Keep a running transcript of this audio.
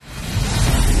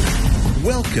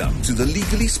Welcome to the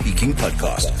Legally Speaking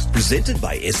podcast, presented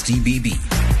by STBB.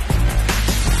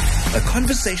 A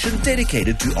conversation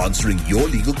dedicated to answering your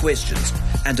legal questions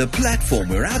and a platform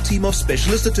where our team of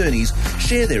specialist attorneys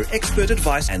share their expert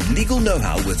advice and legal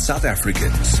know-how with South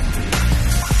Africans.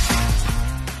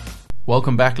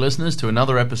 Welcome back, listeners, to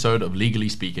another episode of Legally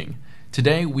Speaking.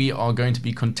 Today we are going to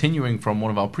be continuing from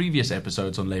one of our previous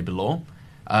episodes on labour law.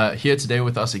 Here today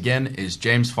with us again is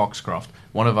James Foxcroft,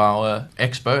 one of our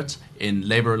experts in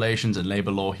labour relations and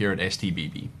labour law here at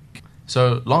STBB.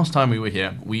 So last time we were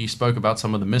here, we spoke about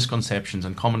some of the misconceptions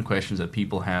and common questions that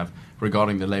people have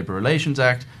regarding the Labour Relations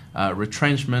Act,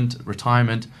 retrenchment,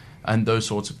 retirement, and those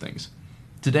sorts of things.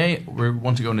 Today we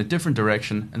want to go in a different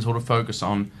direction and sort of focus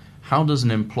on how does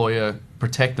an employer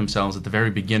protect themselves at the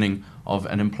very beginning of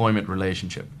an employment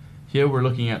relationship. Here we're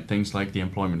looking at things like the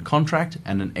employment contract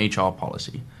and an HR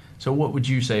policy. So what would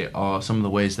you say are some of the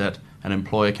ways that an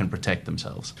employer can protect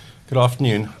themselves? Good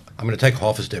afternoon. I'm going to take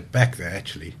half a step back there,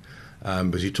 actually,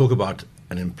 because you talk about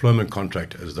an employment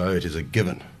contract as though it is a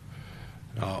given.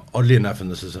 Now, oddly enough,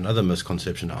 and this is another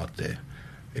misconception out there,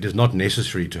 it is not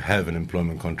necessary to have an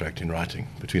employment contract in writing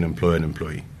between employer and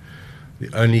employee.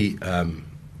 The only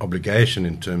obligation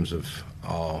in terms of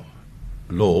our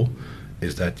law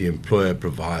is that the employer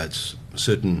provides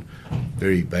certain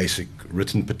very basic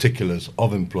written particulars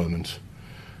of employment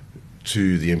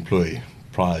to the employee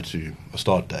prior to a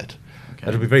start date. Okay.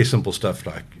 It'll be very simple stuff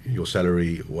like your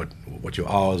salary, what your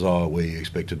hours are, where you're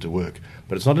expected to work,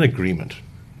 but it's not an agreement.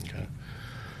 Okay?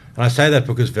 And I say that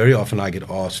because very often I get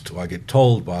asked or I get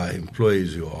told by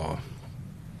employees who are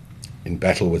in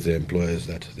battle with their employers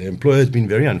that their employer has been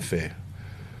very unfair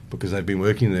because they've been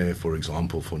working there, for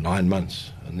example, for 9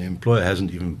 months, and the employer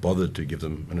hasn't even bothered to give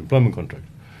them an employment contract.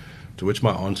 To which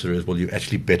my answer is, well, you're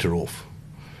actually better off.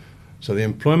 So the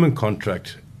employment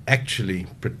contract actually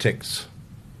protects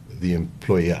the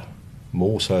employer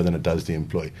more so than it does the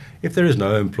employee. If there is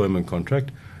no employment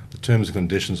contract, the terms and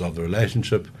conditions of the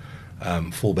relationship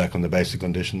fall back on the basic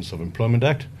conditions of Employment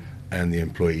Act, and the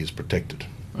employee is protected.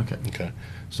 Okay.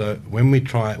 So when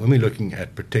we're looking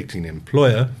at protecting the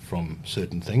employer from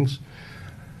certain things,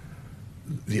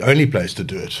 the only place to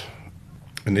do it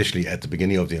initially at the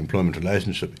beginning of the employment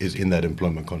relationship is in that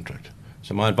employment contract.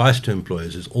 So my advice to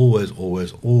employers is always,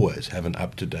 always, always have an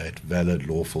up-to-date, valid,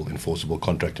 lawful, enforceable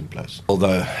contract in place.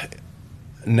 Although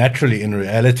naturally, in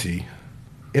reality,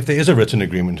 if there is a written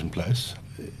agreement in place,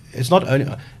 it's not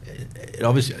only, it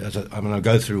obviously, I'm going to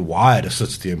go through why it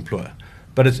assists the employer.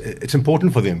 But it's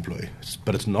important for the employee,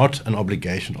 but it's not an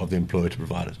obligation of the employer to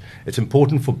provide it. It's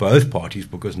important for both parties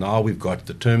because now we've got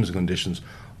the terms and conditions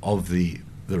of the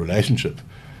relationship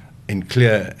in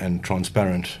clear and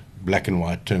transparent black and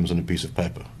white terms on a piece of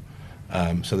paper.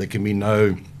 So there can be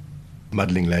no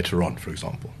muddling later on, for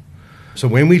example. So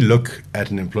when we look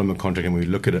at an employment contract and we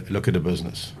look at a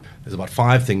business, there's about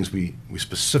 5 things we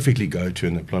specifically go to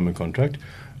in the employment contract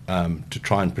to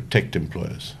try and protect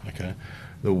employers. Okay.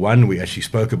 The one we actually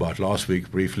spoke about last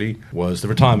week briefly was the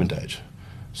retirement age.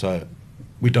 So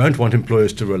we don't want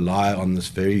employers to rely on this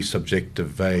very subjective,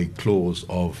 vague clause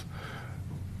of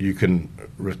you can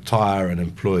retire an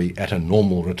employee at a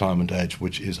normal retirement age,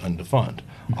 which is undefined.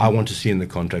 Mm-hmm. I want to see in the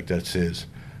contract that says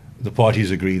the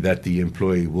parties agree that the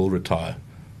employee will retire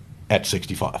at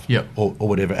 65 or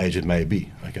whatever age it may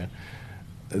be. Okay,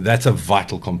 that's a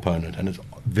vital component, and it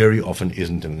very often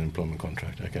isn't in an employment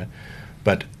contract. Okay,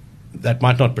 but that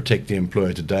might not protect the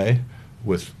employer today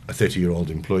with a 30-year-old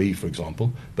employee, for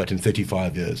example, but in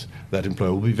 35 years, that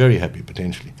employer will be very happy,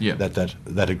 potentially,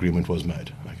 that agreement was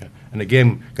made. Okay. And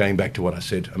again, going back to what I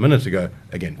said a minute ago,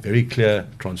 again, very clear,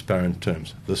 transparent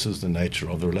terms. This is the nature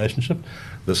of the relationship.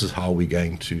 This is how we're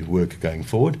going to work going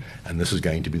forward, and this is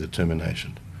going to be the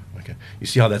termination. Okay. You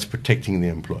see how that's protecting the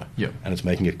employer, and it's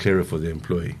making it clearer for the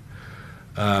employee.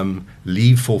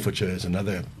 Leave forfeiture is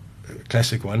another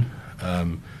classic one.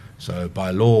 So by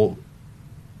law,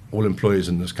 all employees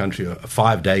in this country, a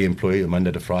 5-day employee, a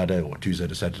Monday to Friday or Tuesday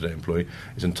to Saturday employee,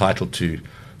 is entitled to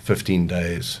 15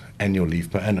 days annual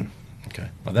leave per annum. Okay.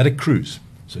 Now that accrues.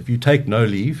 So if you take no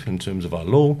leave in terms of our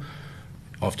law,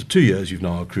 after 2 years, you've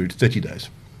now accrued 30 days.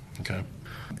 Okay.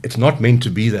 It's not meant to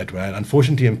be that way. And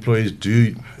unfortunately, employees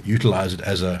do utilize it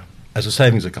as a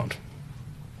savings account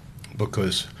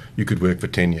because you could work for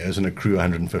 10 years and accrue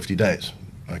 150 days.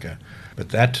 Okay. But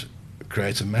that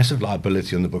creates a massive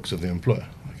liability on the books of the employer.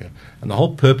 Okay? And the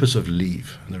whole purpose of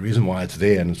leave, and the reason why it's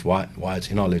there and it's why it's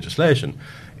in our legislation,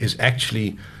 is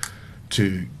actually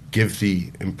to give the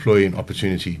employee an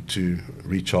opportunity to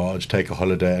recharge, take a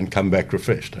holiday, and come back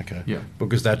refreshed. Okay,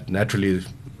 because that naturally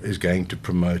is going to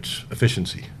promote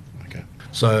efficiency. Okay,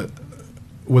 so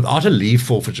without a leave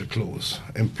forfeiture clause,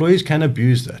 employees can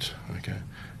abuse that, okay?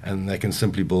 And they can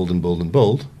simply build and build and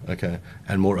build, okay?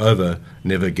 And moreover,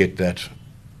 never get that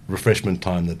refreshment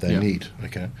time that they need,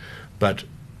 okay? But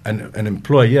an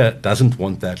employer doesn't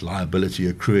want that liability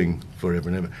accruing forever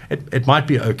and ever. It might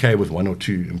be okay with 1 or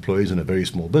 2 employees in a very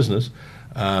small business,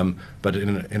 but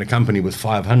in a company with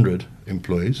 500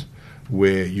 employees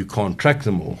where you can't track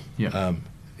them all,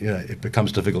 it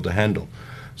becomes difficult to handle.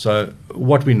 So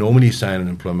what we normally say in an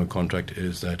employment contract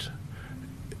is that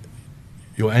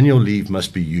your annual leave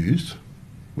must be used,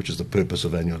 which is the purpose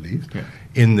of annual leave,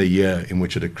 in the year in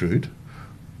which it accrued,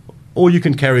 or you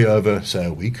can carry over, say,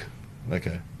 a week,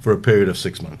 okay, for a period of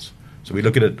 6 months. So we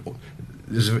look at it,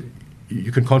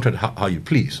 you can contract how you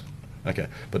please, okay,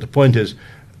 but the point is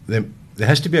there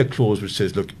has to be a clause which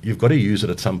says, look, you've got to use it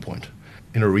at some point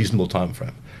in a reasonable time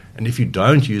frame. And if you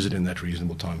don't use it in that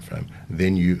reasonable time frame,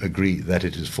 then you agree that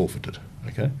it is forfeited,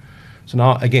 okay? So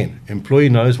now, again, employee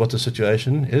knows what the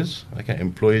situation is, okay?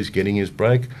 Employee is getting his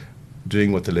break,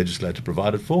 doing what the legislator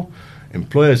provided for.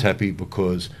 Employer is happy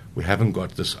because we haven't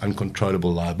got this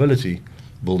uncontrollable liability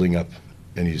building up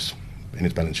in his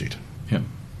balance sheet. Yeah.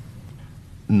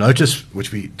 Notice,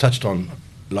 which we touched on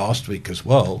last week as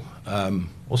well,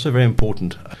 also very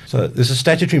important. So there's a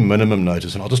statutory minimum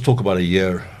notice, and I'll just talk about a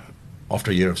year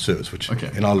after a year of service, which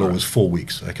in our law is 4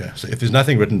 weeks. Okay, so if there's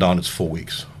nothing written down, it's 4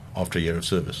 weeks after a year of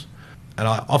service. And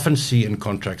I often see in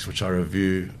contracts which I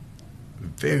review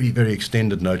very, very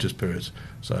extended notice periods.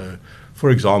 So, for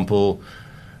example,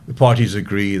 the parties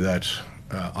agree that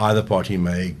either party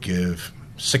may give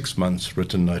 6 months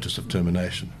written notice of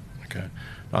termination. Okay,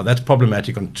 now that's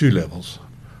problematic on 2 levels.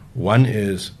 One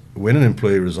is when an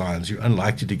employee resigns, you're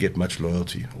unlikely to get much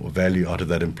loyalty or value out of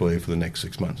that employee for the next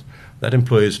 6 months. That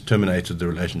employee has terminated the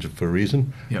relationship for a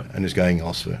reason and is going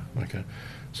elsewhere. Okay,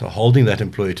 so holding that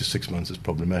employee to 6 months is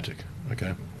problematic.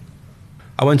 Okay,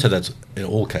 I won't say that's in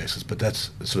all cases, but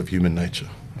that's sort of human nature.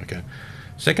 Okay,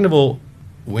 second of all,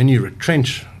 when you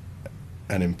retrench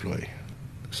an employee,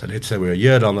 so let's say we're a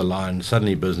year down the line,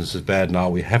 suddenly business is bad, now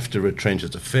we have to retrench.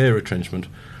 It's a fair retrenchment.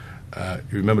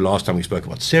 You remember last time we spoke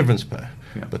about severance pay,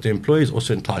 but the employee is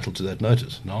also entitled to that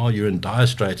notice. Now you're in dire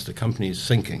straits, the company is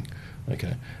sinking,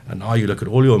 okay, and now you look at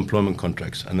all your employment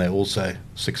contracts and they all say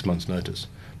 6 months notice.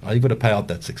 Now you've got to pay out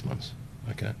that 6 months,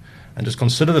 okay, and just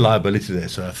consider the liability there.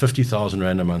 So a 50,000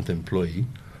 Rand a month employee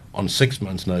on 6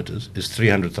 months notice is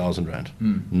 300,000 Rand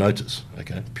notice,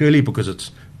 okay, purely because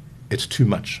it's too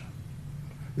much.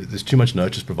 There's too much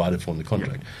notice provided for in the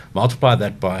contract. Multiply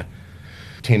that by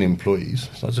 10 employees.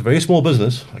 So it's a very small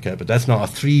business, okay, but that's now a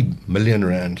 3 million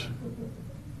Rand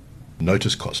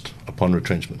notice cost upon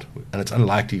retrenchment. And it's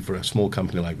unlikely for a small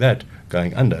company like that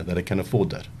going under that it can afford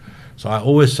that. So I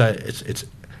always say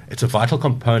it's a vital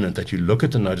component that you look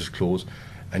at the notice clause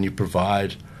and you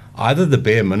provide either the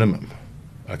bare minimum,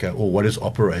 okay, or what is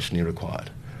operationally required.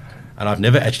 And I've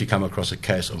never actually come across a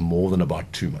case of more than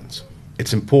about 2 months.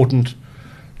 It's important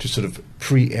to sort of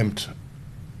preempt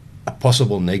a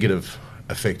possible negative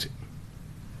effect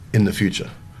in the future.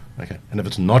 Okay, and if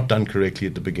it's not done correctly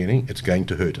at the beginning, it's going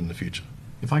to hurt in the future.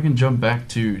 If I can jump back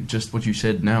to just what you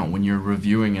said now, when you're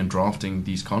reviewing and drafting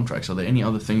these contracts, are there any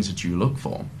other things that you look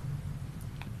for?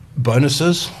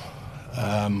 Bonuses,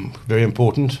 very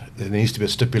important. There needs to be a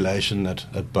stipulation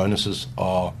that bonuses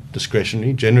are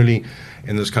discretionary. Generally,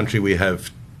 in this country, we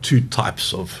have 2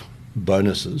 types of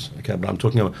bonuses, okay, but I'm not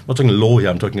talking law here,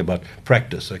 I'm talking about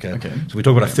practice, okay? So we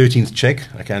talk about a 13th check,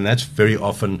 okay, and that's very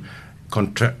often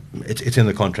it's in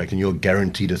the contract and you're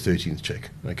guaranteed a 13th check,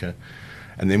 okay?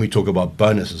 And then we talk about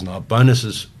bonuses. Now,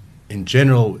 bonuses in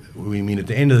general, we mean at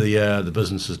the end of the year, the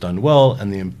business has done well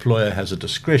and the employer has a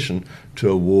discretion to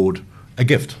award a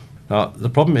gift. Now, the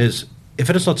problem is, if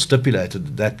it is not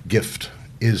stipulated that gift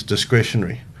is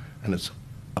discretionary and it's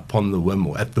upon the whim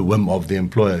or at the whim of the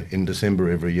employer in December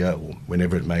every year or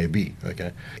whenever it may be,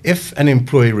 okay? If an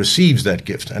employee receives that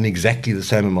gift and exactly the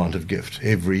same amount of gift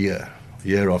every year,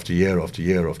 year after year after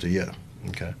year after year,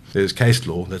 okay, there's case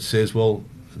law that says, well,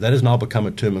 that has now become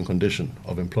a term and condition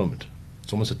of employment.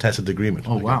 It's almost a tacit agreement.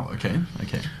 Oh, okay. Wow,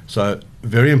 okay. So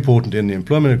very important in the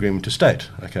employment agreement to state,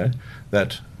 okay,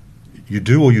 that you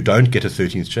do or you don't get a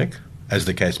 13th check, as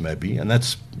the case may be, and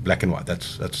that's black and white,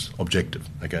 that's objective,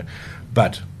 okay?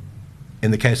 But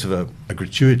in the case of a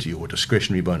gratuity or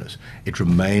discretionary bonus, it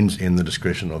remains in the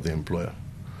discretion of the employer.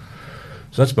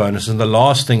 So that's bonus. And the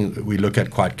last thing that we look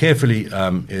at quite carefully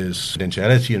is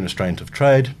confidentiality and restraint of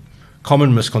trade.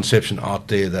 Common misconception out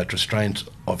there that restraint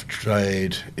of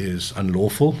trade is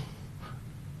unlawful.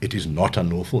 It is not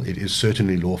unlawful. It is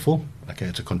certainly lawful. Okay,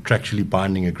 it's a contractually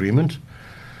binding agreement.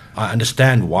 I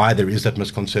understand why there is that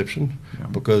misconception,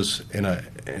 because in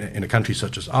a country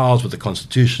such as ours, with a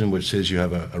constitution which says you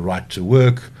have a right to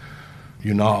work,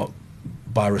 you now,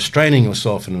 by restraining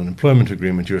yourself in an employment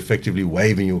agreement, you're effectively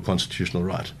waiving your constitutional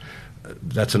right.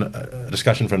 That's a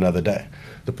discussion for another day.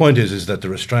 The point is that the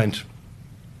restraint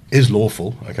is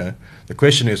lawful. Okay. The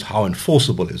question is, how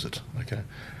enforceable is it? Okay.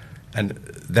 And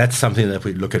that's something that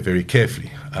we look at very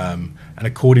carefully, and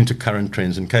according to current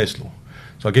trends in case law.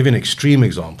 So I'll give you an extreme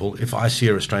example. If I see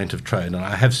a restraint of trade, and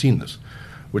I have seen this,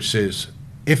 which says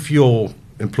if your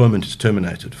employment is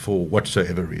terminated for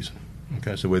whatsoever reason,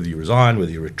 okay, so whether you resign,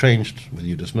 whether you're retrenched, whether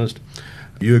you're dismissed,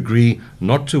 you agree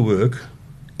not to work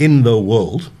in the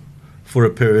world for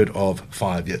a period of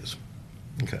 5 years.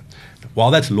 Okay.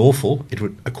 While that's lawful,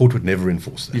 a court would never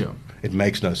enforce that. Yeah. It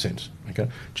makes no sense. Okay.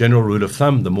 General rule of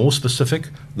thumb: the more specific,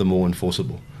 the more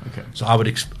enforceable. Okay. So I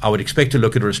would expect to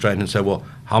look at a restraint and say, well,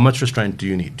 how much restraint do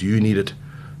you need? Do you need it,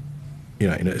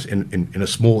 in a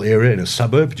small area, in a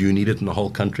suburb? Do you need it in the whole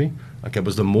country? Okay,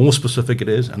 because the more specific it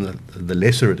is, and the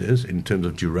lesser it is in terms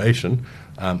of duration,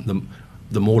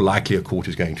 the more likely a court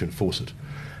is going to enforce it.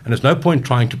 And there's no point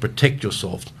trying to protect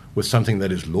yourself with something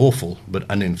that is lawful but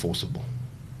unenforceable.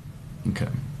 Okay.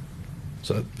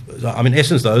 So in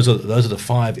essence, those are the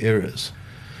 5 areas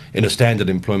in a standard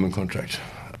employment contract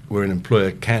where an employer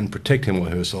can protect him or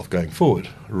herself going forward,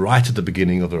 right at the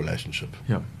beginning of the relationship.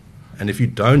 Yeah. And if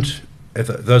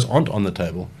those aren't on the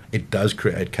table, it does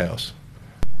create chaos.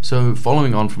 So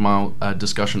following on from our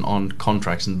discussion on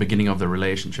contracts in the beginning of the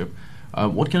relationship,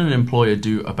 what can an employer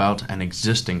do about an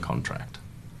existing contract?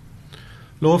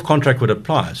 Law of contract would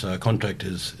apply. So a contract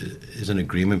is an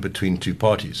agreement between two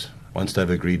parties. Once they've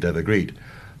agreed, they've agreed.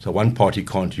 So one party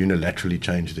can't unilaterally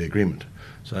change the agreement.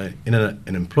 So in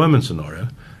an employment scenario,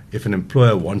 if an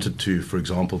employer wanted to, for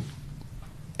example,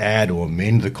 add or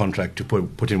amend the contract to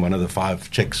put in one of the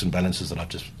 5 checks and balances that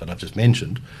I've just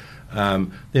mentioned, the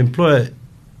employer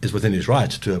is within his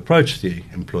rights to approach the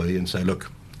employee and say, look,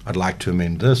 I'd like to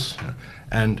amend this.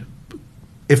 And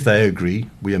if they agree,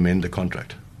 we amend the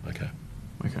contract. Okay.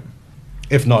 Okay.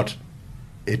 If not,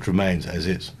 it remains as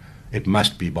is. It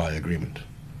must be by agreement.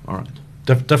 All right.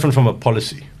 Different from a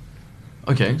policy.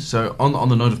 Okay, so on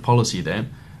the note of policy there,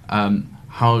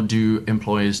 how do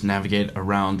employers navigate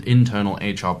around internal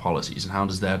HR policies, and how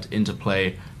does that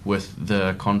interplay with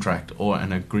the contract or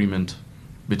an agreement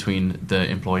between the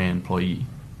employer and employee?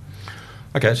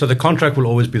 Okay, so the contract will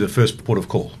always be the first port of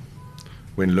call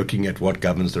when looking at what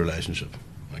governs the relationship.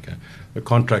 Okay, the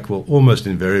contract will almost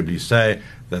invariably say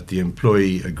that the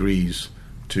employee agrees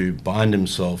to bind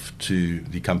himself to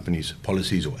the company's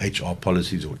policies or HR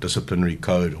policies or disciplinary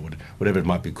code or whatever it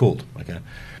might be called. Okay,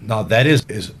 now that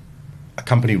is a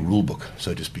company rule book,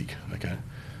 so to speak. Okay,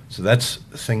 so that's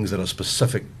things that are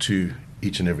specific to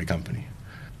each and every company.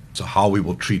 So how we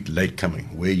will treat late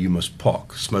coming, where you must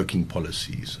park, smoking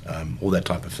policies, all that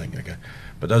type of thing. Okay,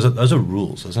 but those are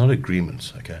rules. Those are not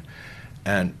agreements. Okay,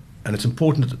 and it's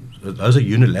important that those are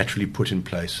unilaterally put in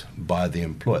place by the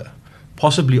employer,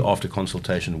 possibly after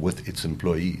consultation with its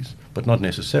employees, but not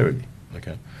necessarily.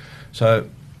 Okay, so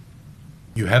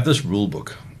you have this rule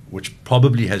book, which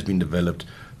probably has been developed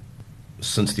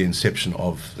since the inception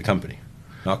of the company.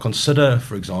 Now consider,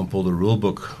 for example, the rule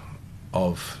book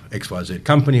of XYZ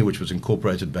company, which was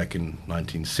incorporated back in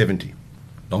 1970,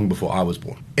 long before I was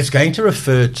born. It's going to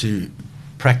refer to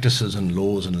practices and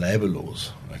laws and labor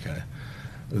laws, okay,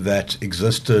 that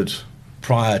existed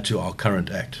prior to our current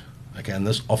act. Okay, and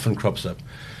this often crops up.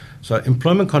 So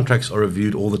employment contracts are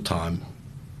reviewed all the time,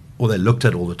 or they're looked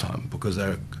at all the time, because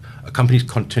a company's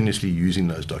continuously using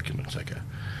those documents. Okay,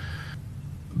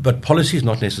 but policies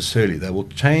not necessarily. They will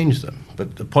change them.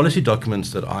 But the policy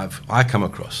documents that I come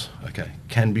across, okay,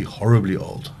 can be horribly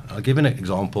old. I'll give an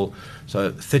example.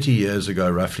 So 30 years ago,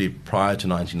 roughly prior to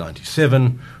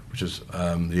 1997, which is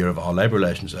the year of our Labour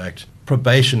Relations Act,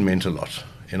 probation meant a lot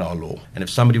in our law. And if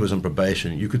somebody was on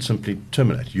probation, you could simply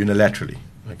terminate unilaterally.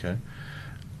 Okay,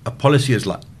 a policy is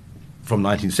like from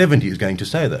 1970 is going to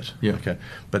say that. Yeah. Okay,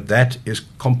 but that is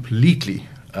completely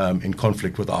in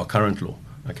conflict with our current law.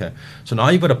 Okay, so now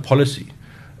you've got a policy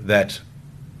that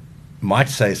might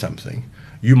say something.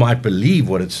 You might believe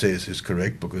what it says is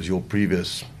correct because your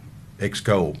previous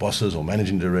exco or bosses or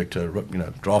managing director,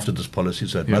 drafted this policy,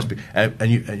 so it must be,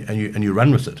 and you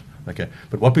run with it. Okay,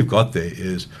 but what we've got there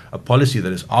is a policy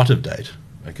that is out of date.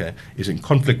 Okay, is in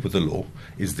conflict with the law,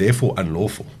 is therefore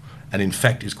unlawful, and in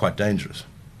fact is quite dangerous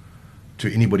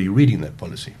to anybody reading that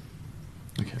policy.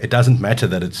 Okay. It doesn't matter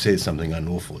that it says something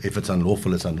unlawful. If it's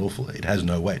unlawful, it's unlawful. It has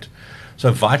no weight.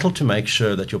 So vital to make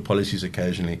sure that your policies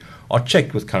occasionally are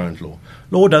checked with current law.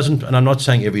 Law doesn't, and I'm not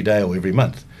saying every day or every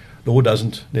month, law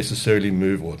doesn't necessarily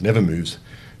move, or it never moves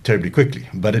terribly quickly,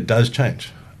 but it does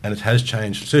change. And it has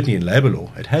changed, certainly in labour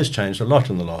law, it has changed a lot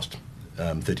in the last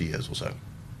 30 years or so.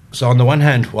 So on the one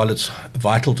hand, while it's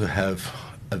vital to have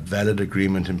a valid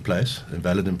agreement in place, a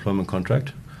valid employment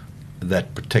contract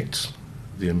that protects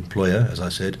the employer, as I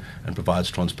said, and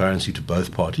provides transparency to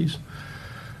both parties,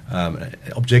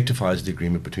 objectifies the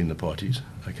agreement between the parties,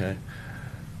 okay?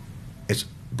 It's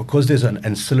because there's an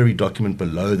ancillary document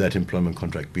below that employment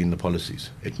contract being the policies.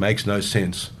 It makes no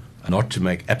sense not to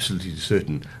make absolutely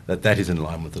certain that that is in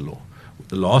line with the law.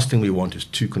 The last thing we want is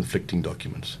two conflicting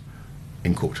documents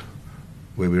in court,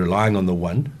 where we're relying on the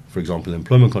one, for example, the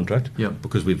employment contract,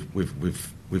 because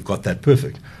we've got that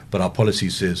perfect, but our policy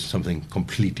says something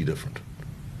completely different.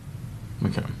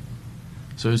 Okay.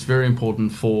 So it's very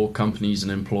important for companies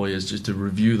and employers just to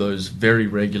review those very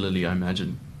regularly, I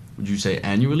imagine. Would you say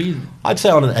annually? I'd say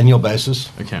on an annual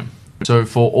basis. Okay. So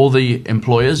for all the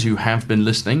employers who have been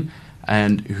listening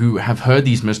and who have heard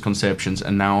these misconceptions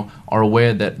and now are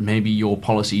aware that maybe your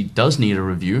policy does need a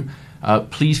review,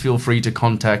 please feel free to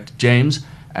contact James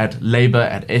at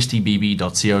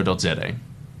labour@stbb.co.za.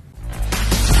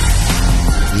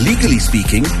 Legally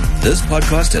speaking, this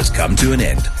podcast has come to an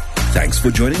end. Thanks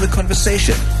for joining the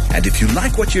conversation. And if you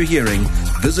like what you're hearing,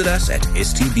 visit us at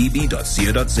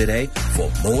stbb.co.za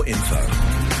for more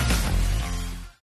info.